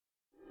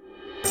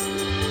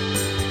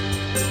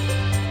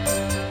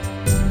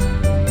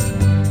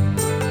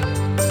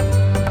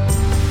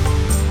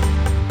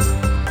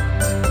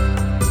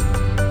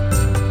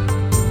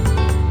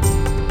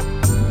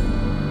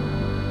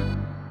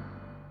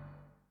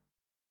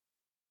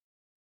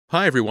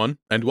Hi everyone,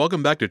 and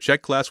welcome back to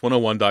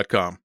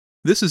CzechClass101.com.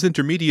 This is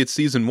Intermediate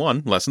Season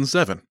 1, Lesson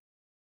 7.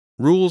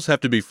 Rules have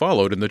to be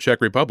followed in the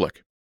Czech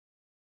Republic.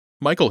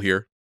 Michael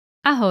here.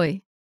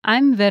 Ahoj,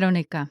 I'm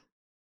Veronika.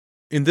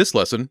 In this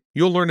lesson,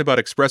 you'll learn about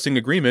expressing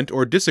agreement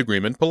or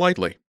disagreement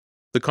politely.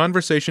 The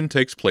conversation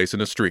takes place in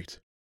a street.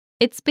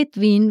 It's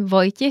between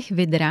Vojtěch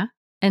Vidra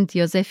and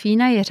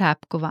Josefína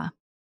Jeřábková.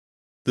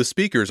 The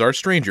speakers are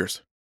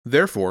strangers.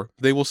 Therefore,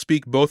 they will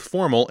speak both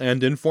formal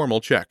and informal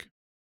Czech.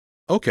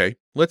 Okay,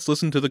 let's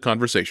listen to the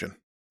conversation.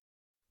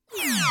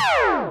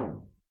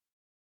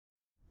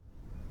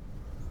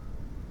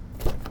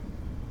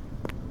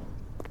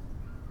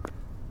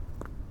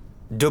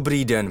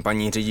 Dobrý den,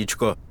 paní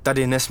řidičko.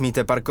 Tady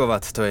nesmíte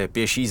parkovat, to je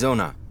pěší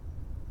zóna.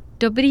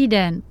 Dobrý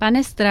den,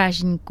 pane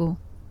strážníku.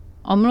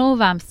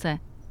 Omlouvám se.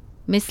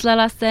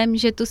 Myslela jsem,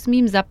 že tu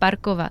smím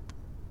zaparkovat.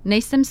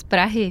 Nejsem z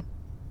Prahy.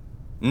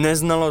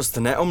 Neznalost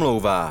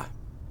neomlouvá.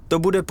 To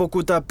bude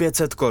pokuta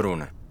 500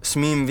 korun.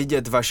 Smím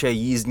vidět vaše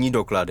jízdní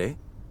doklady?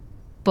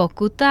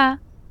 Pokuta?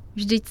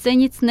 Vždyť se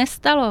nic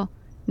nestalo.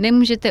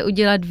 Nemůžete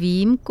udělat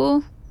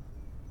výjimku?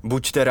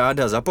 Buďte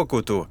ráda za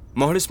pokutu.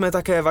 Mohli jsme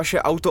také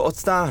vaše auto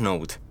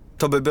odstáhnout.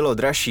 To by bylo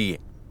dražší.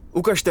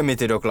 Ukažte mi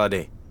ty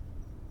doklady.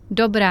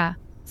 Dobrá,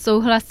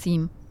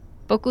 souhlasím.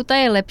 Pokuta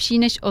je lepší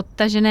než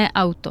odtažené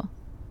auto.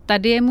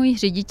 Tady je můj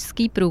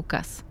řidičský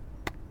průkaz.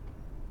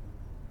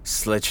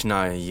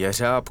 Slečna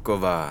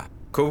Jeřábková,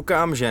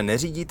 koukám, že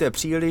neřídíte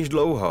příliš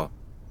dlouho.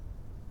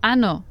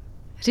 Ano,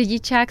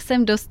 řidičák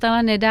jsem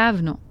dostala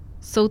nedávno.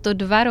 Jsou to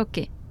 2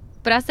 roky. V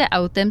Praze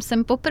autem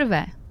jsem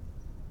poprvé.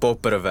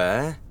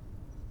 Poprvé?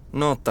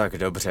 No tak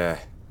dobře.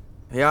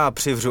 Já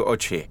přivřu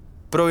oči.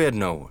 Pro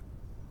jednou.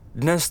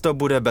 Dnes to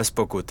bude bez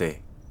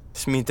pokuty.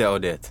 Smíte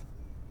odjet.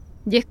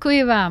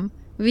 Děkuji vám.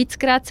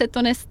 Víckrát se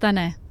to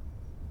nestane.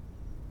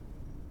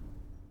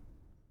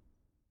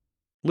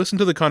 Listen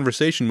to the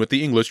conversation with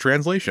the English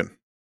translation.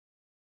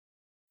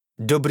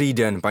 Dobrý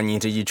den, paní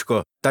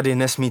řidičko. Tady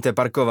nesmíte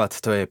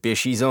parkovat, to je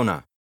pěší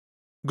zóna.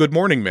 Good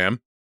morning, ma'am.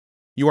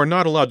 You are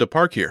not allowed to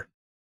park here.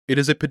 It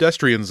is a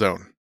pedestrian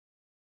zone.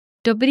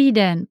 Dobrý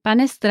den,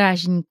 pane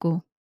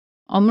strážníku.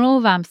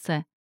 Omlouvám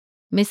se.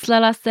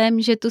 Myslela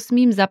jsem, že tu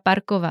smím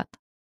zaparkovat.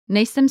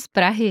 Nejsem z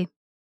Prahy.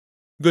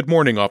 Good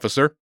morning,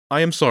 officer.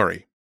 I am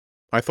sorry.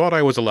 I thought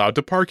I was allowed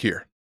to park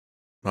here.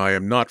 I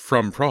am not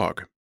from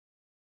Prague.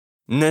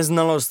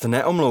 Neznalost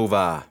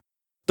neomlouvá.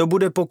 To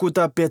bude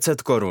pokuta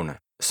 500 korun.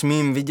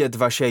 Smím vidět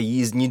vaše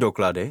jízdní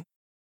doklady?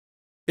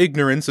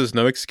 Ignorance is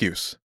no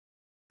excuse.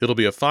 It'll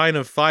be a fine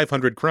of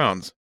 500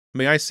 crowns.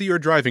 May I see your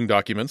driving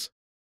documents?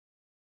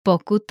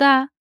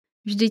 Pokuta?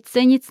 Vždyť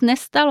se nic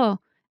nestalo.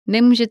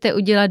 Nemůžete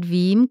udělat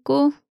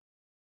výjimku?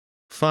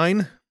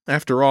 Fine.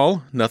 After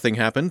all, nothing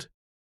happened.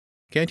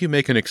 Can't you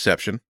make an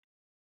exception?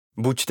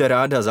 Buďte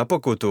ráda za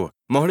pokutu.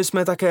 Mohli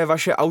jsme také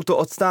vaše auto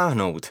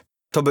odstáhnout.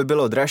 To by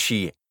bylo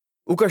dražší.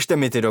 Ukažte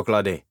mi ty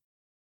doklady.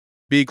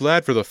 Be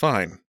glad for the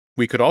fine.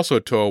 We could also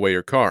tow away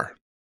your car.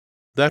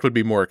 That would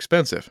be more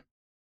expensive.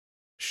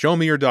 Show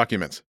me your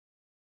documents.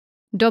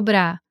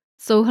 Dobrá,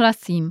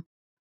 souhlasím.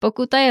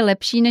 Pokuta je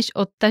lepší než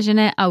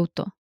odtažené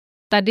auto.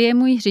 Tady je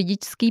můj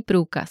řidičský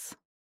průkaz.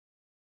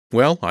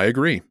 Well, I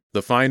agree.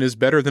 The fine is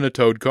better than a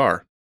towed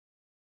car.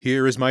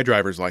 Here is my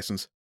driver's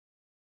license.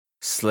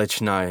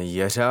 Slečna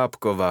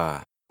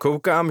Jeřábková,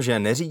 koukám, že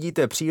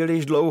neřídíte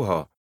příliš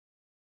dlouho.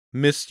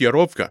 Miss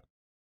Jarovka,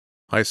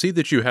 I see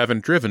that you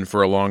haven't driven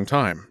for a long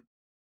time.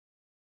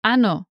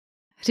 Ano,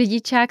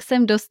 řidičák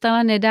jsem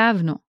dostala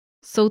nedávno.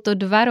 Jsou to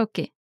 2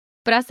 roky.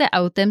 V Praze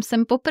autem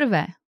jsem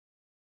poprvé.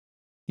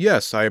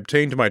 Yes, I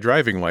obtained my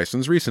driving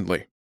license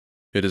recently.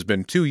 It has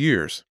been 2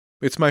 years.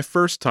 It's my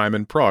first time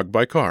in Prague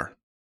by car.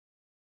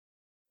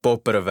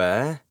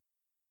 Poprvé?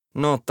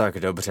 No tak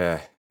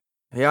dobře.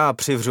 Já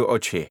přivřu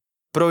oči.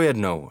 Pro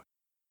jednou.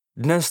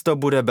 Dnes to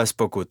bude bez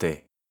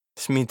pokuty.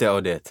 Smíte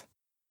odjet.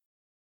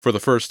 For the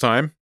first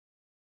time?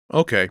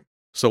 Okay,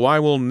 so I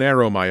will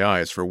narrow my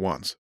eyes for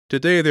once.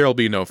 Today there'll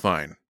be no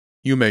fine.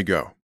 You may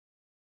go.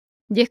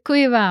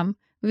 Děkuji vám.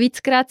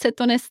 Víckrát se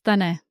to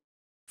nestane.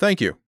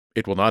 Thank you.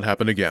 It will not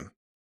happen again.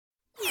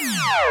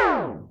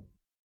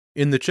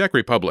 In the Czech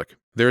Republic,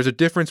 there is a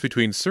difference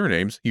between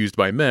surnames used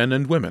by men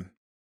and women.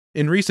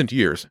 In recent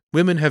years,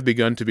 women have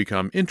begun to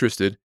become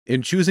interested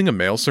in choosing a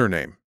male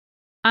surname.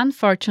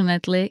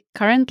 Unfortunately,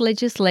 current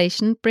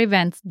legislation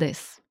prevents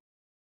this.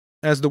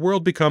 As the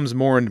world becomes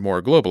more and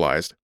more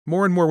globalized,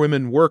 more and more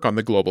women work on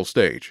the global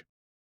stage.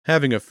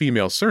 Having a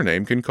female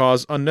surname can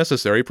cause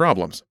unnecessary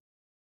problems.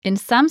 In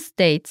some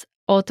states,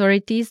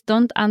 authorities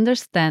don't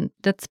understand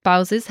that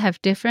spouses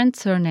have different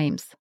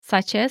surnames,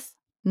 such as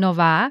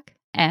Novák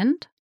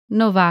and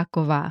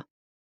Nováková.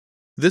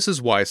 This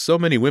is why so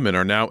many women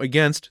are now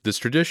against this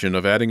tradition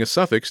of adding a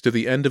suffix to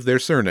the end of their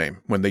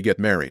surname when they get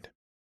married.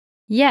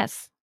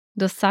 Yes,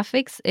 the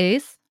suffix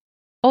is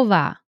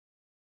ová.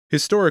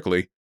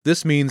 Historically,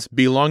 this means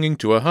belonging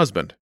to a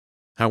husband.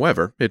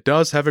 However, it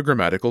does have a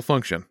grammatical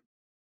function.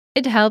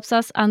 It helps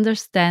us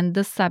understand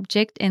the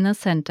subject in a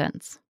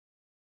sentence.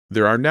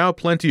 There are now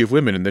plenty of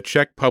women in the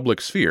Czech public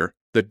sphere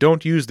that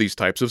don't use these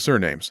types of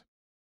surnames.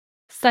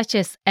 such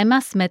as Emma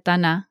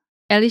Smetana,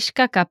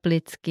 Eliška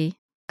Kaplicky,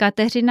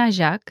 Kateřina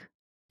Žák,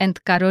 and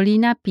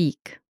Karolína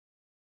Pík.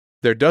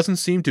 There doesn't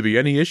seem to be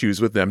any issues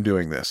with them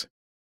doing this.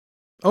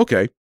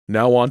 Okay,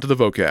 now on to the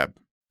vocab.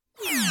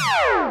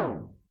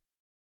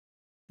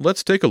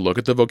 Let's take a look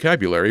at the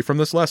vocabulary from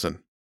this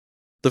lesson.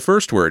 The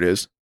first word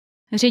is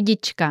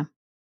Řidička.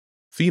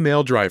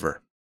 female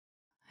driver.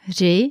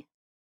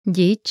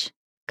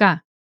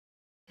 Řidička.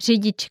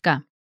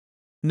 Řidička.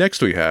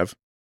 Next we have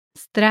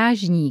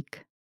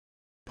Strážník.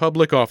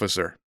 public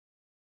officer.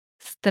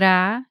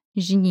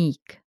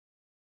 Strážník.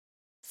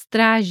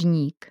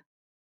 Strážník.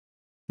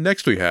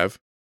 Next we have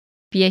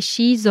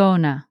Pěší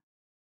zóna.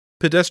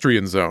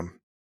 pedestrian zone.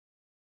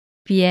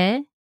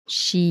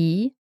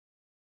 Pěší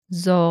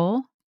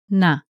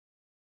zóna.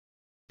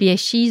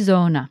 Pěší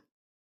zóna.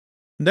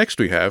 Next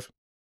we have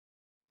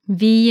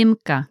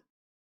Výjimka.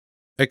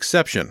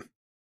 exception.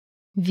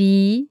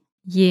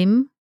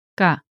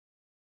 Výjimka.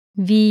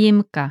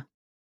 Výjimka.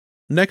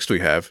 Next we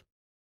have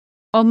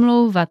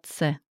Omlouvat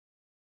se.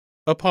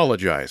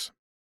 apologize.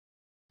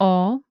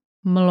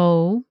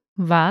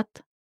 Omlouvat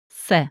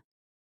se.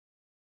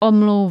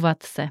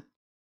 Omlouvat se.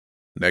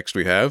 Next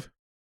we have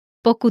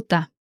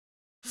Pokuta.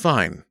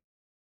 fine.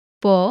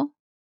 Pokuta.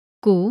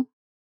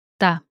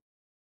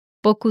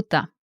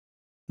 Pokuta.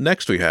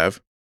 Next we have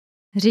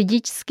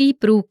Řidičský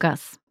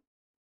průkaz.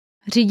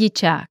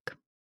 Řidičák.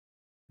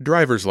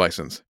 driver's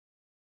license.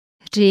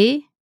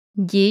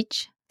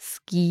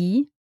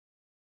 Řidičský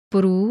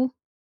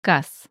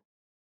průkaz.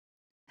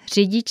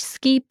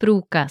 Řidičský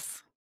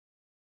průkaz.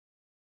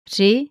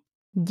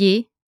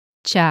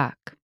 Řidičák.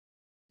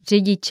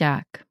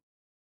 Řidičák.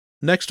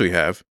 Next we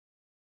have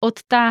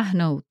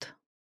Odtáhnout.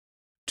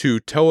 to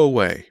tow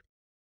away.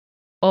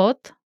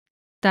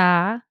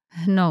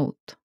 Odtáhnout.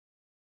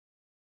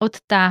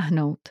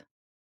 Odtáhnout.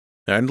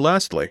 And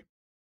lastly,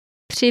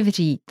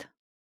 Přivřít.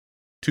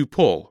 to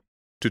pull,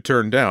 to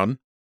turn down,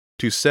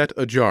 to set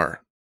ajar.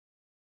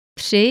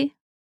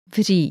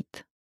 Přivřít.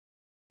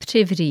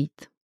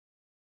 Přivřít.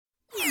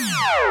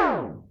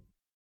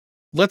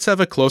 Let's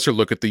have a closer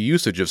look at the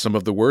usage of some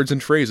of the words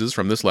and phrases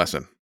from this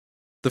lesson.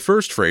 The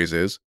first phrase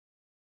is,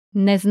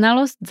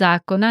 Neznalost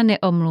zákona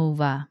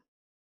neomlouvá.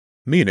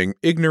 meaning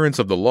ignorance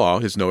of the law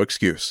is no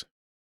excuse.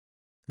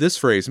 This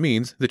phrase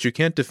means that you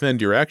can't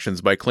defend your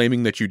actions by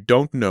claiming that you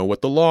don't know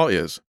what the law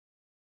is.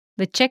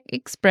 The Czech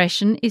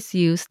expression is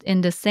used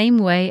in the same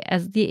way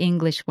as the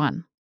English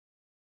one.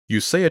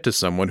 You say it to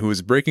someone who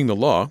is breaking the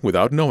law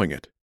without knowing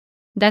it.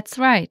 That's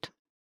right.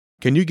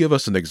 Can you give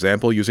us an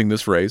example using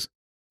this phrase?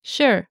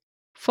 Sure.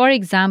 For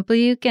example,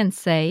 you can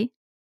say,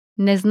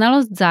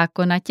 Neznalost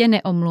zákona tě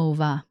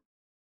neomlouvá.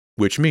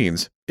 Which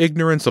means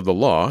ignorance of the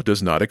law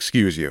does not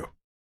excuse you.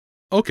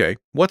 Okay,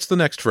 what's the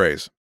next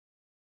phrase?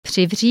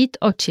 Přivřít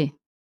oči.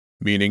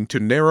 Meaning to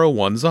narrow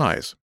one's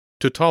eyes,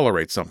 to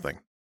tolerate something.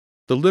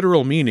 The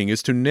literal meaning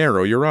is to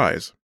narrow your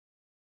eyes.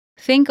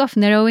 Think of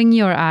narrowing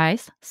your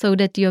eyes so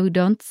that you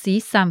don't see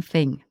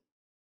something.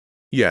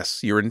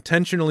 Yes, you're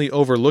intentionally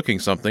overlooking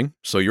something,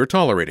 so you're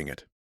tolerating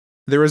it.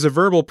 There is a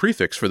verbal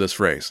prefix for this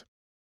phrase.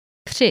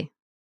 Při.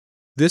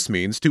 This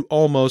means to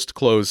almost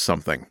close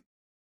something.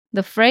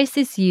 The phrase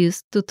is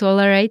used to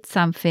tolerate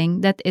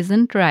something that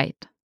isn't right.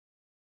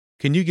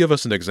 Can you give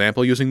us an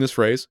example using this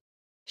phrase?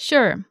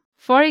 Sure.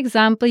 For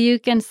example, you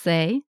can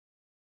say,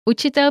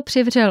 Učitel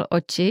přivřel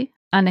oči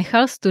a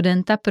nechal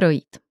studenta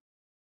projít.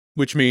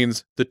 Which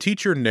means the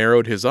teacher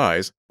narrowed his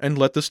eyes and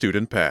let the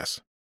student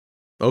pass.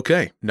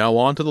 Okay, now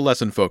on to the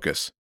lesson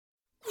focus.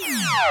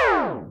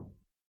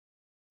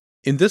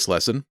 In this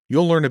lesson,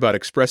 you'll learn about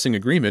expressing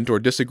agreement or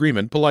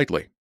disagreement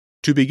politely.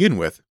 To begin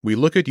with, we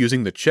look at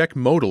using the Czech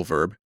modal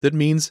verb that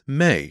means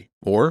may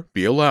or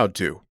be allowed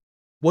to.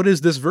 What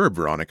is this verb,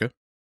 Veronica?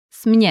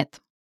 Smět.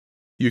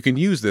 You can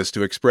use this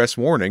to express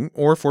warning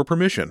or for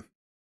permission.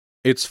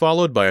 It's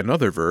followed by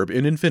another verb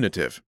in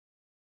infinitive.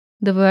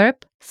 The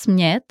verb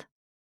smět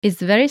is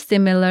very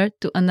similar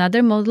to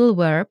another modal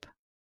verb,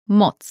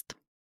 moct.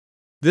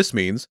 This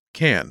means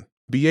can,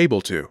 be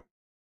able to.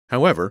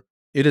 However,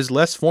 it is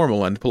less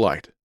formal and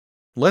polite.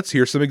 Let's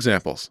hear some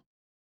examples.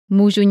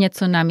 Můžu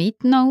něco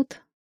namítnout?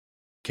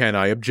 Can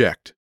I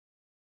object?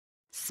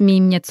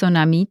 Smím něco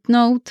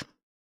namítnout?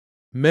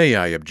 May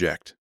I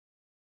object?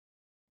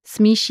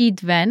 Smíš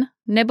jít ven,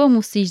 nebo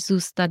musíš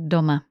zůstat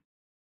doma?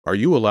 Are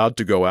you allowed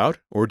to go out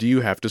or do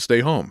you have to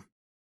stay home?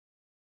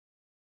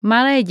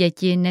 Malé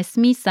děti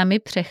nesmí sami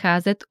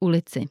přecházet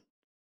ulici.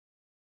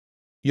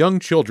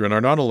 Young children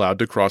are not allowed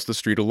to cross the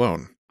street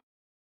alone.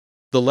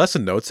 The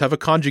lesson notes have a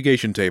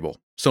conjugation table,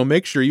 so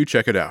make sure you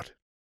check it out.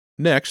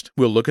 Next,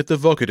 we'll look at the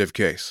vocative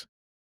case.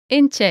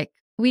 In Czech,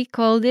 we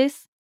call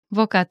this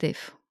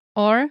vocative,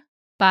 or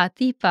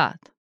pátý pád.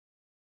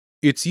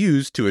 It's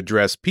used to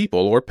address people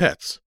or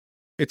pets.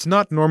 It's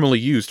not normally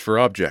used for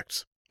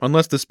objects,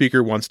 unless the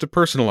speaker wants to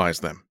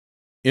personalize them.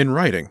 In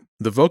writing,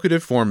 the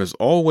vocative form is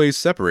always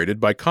separated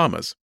by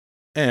commas,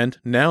 and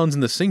nouns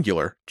in the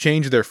singular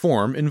change their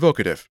form in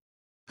vocative.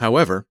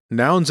 However,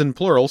 nouns in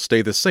plural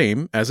stay the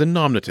same as in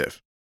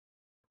nominative.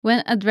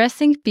 When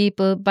addressing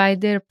people by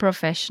their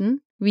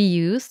profession, we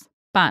use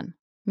pan,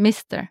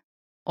 Mr.,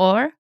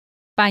 or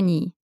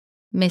paní,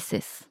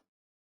 Mrs.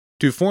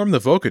 To form the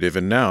vocative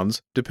in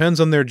nouns depends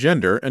on their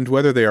gender and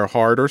whether they are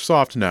hard or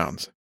soft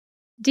nouns.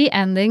 The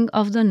ending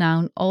of the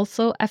noun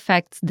also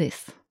affects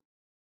this.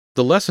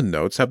 The lesson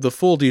notes have the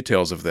full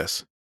details of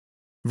this.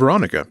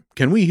 Veronica,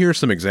 can we hear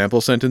some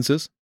example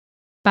sentences?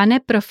 Pane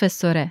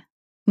profesore,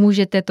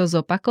 můžete to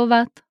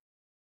zopakovat?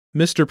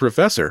 Mr.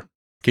 Professor,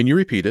 can you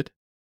repeat it?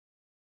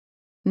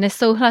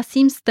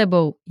 Nesouhlasím s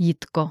tebou,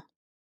 Jitko.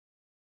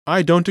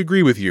 I don't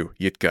agree with you,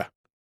 Jitka.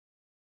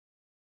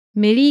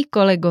 Milí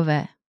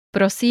kolegové,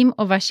 prosím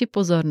o vaši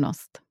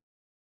pozornost.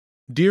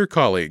 Dear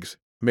colleagues,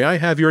 may I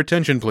have your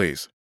attention,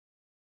 please?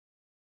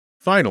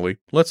 Finally,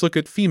 let's look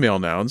at female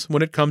nouns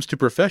when it comes to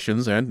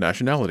professions and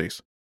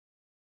nationalities.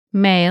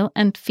 Male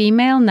and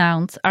female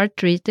nouns are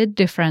treated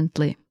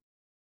differently.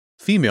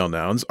 Female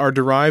nouns are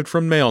derived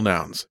from male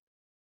nouns,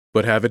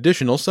 but have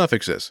additional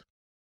suffixes.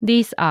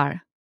 These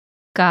are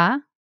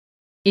ka,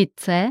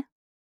 ice,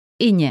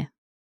 ině.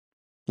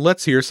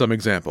 Let's hear some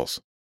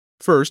examples.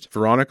 First,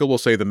 Veronica will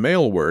say the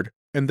male word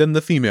and then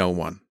the female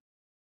one.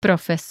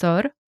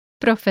 Profesor,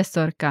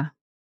 profesorka.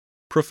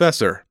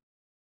 Professor,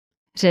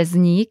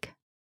 Řezník,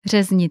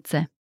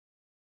 řeznice.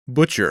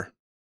 butcher,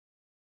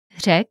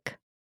 Řek,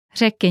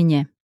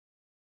 řekyně.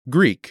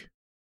 Greek.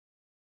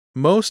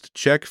 Most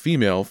Czech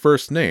female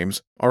first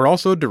names are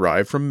also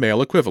derived from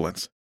male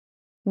equivalents.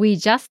 We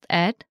just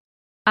add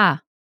a.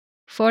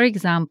 For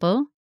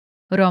example,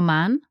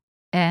 Roman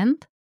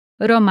and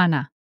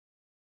Romana.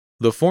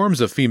 The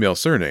forms of female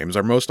surnames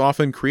are most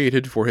often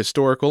created for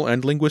historical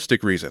and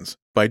linguistic reasons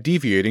by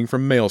deviating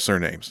from male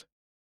surnames.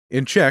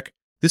 In Czech,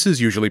 this is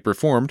usually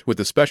performed with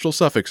the special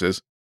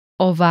suffixes.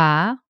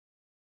 Ová,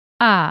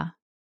 a.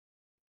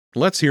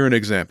 Let's hear an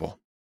example.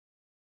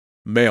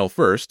 Male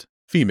first,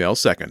 female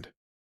second.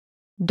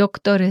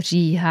 Doktor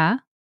Říha,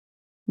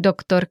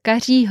 doktorka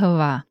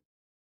Říhová.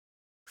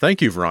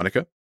 Thank you,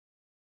 Veronica.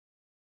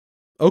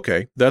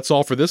 Okay, that's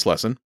all for this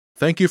lesson.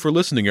 Thank you for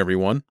listening,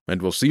 everyone,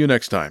 and we'll see you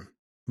next time.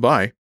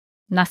 Bye.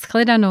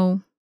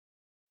 Naschledanou.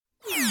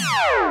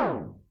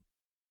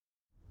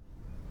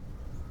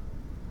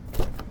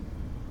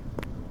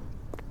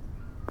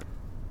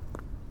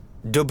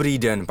 Dobrý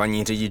den,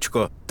 paní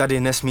řidičko. Tady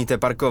nesmíte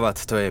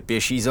parkovat, to je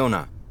pěší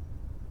zóna.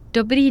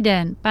 Dobrý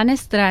den, pane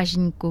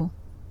strážníku.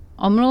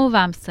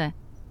 Omlouvám se.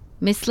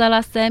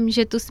 Myslela jsem,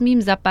 že tu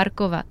smím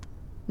zaparkovat.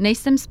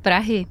 Nejsem z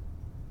Prahy.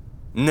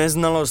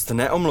 Neznalost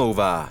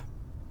neomlouvá.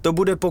 To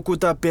bude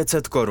pokuta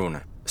 500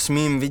 korun.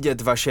 Smím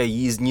vidět vaše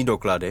jízdní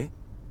doklady?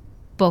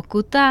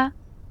 Pokuta?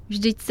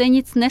 Vždyť se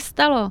nic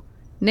nestalo.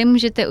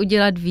 Nemůžete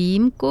udělat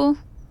výjimku?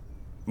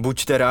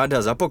 Buďte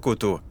ráda za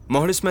pokutu.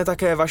 Mohli jsme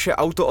také vaše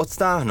auto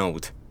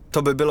odstáhnout.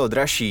 To by bylo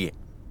dražší.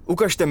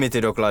 Ukažte mi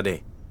ty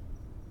doklady.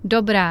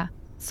 Dobrá,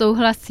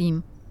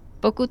 souhlasím.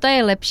 Pokuta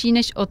je lepší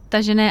než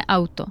odtažené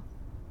auto.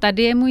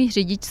 Tady je můj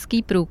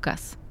řidičský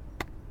průkaz.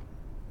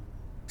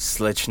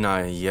 Slečna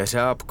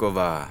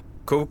Jeřábková,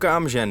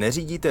 koukám, že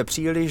neřídíte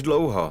příliš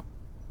dlouho.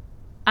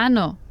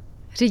 Ano,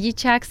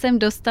 řidičák jsem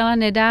dostala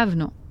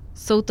nedávno.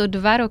 Jsou to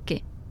 2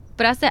 roky. V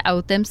Praze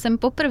autem jsem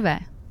poprvé.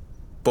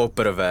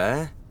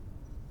 Poprvé?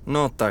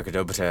 No tak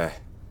dobře.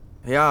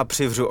 Já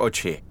přivřu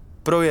oči.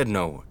 Pro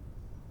jednou.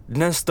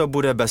 Dnes to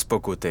bude bez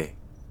pokuty.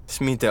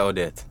 Smíte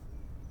odjet.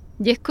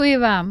 Děkuji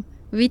vám.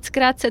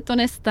 Víckrát se to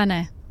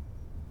nestane.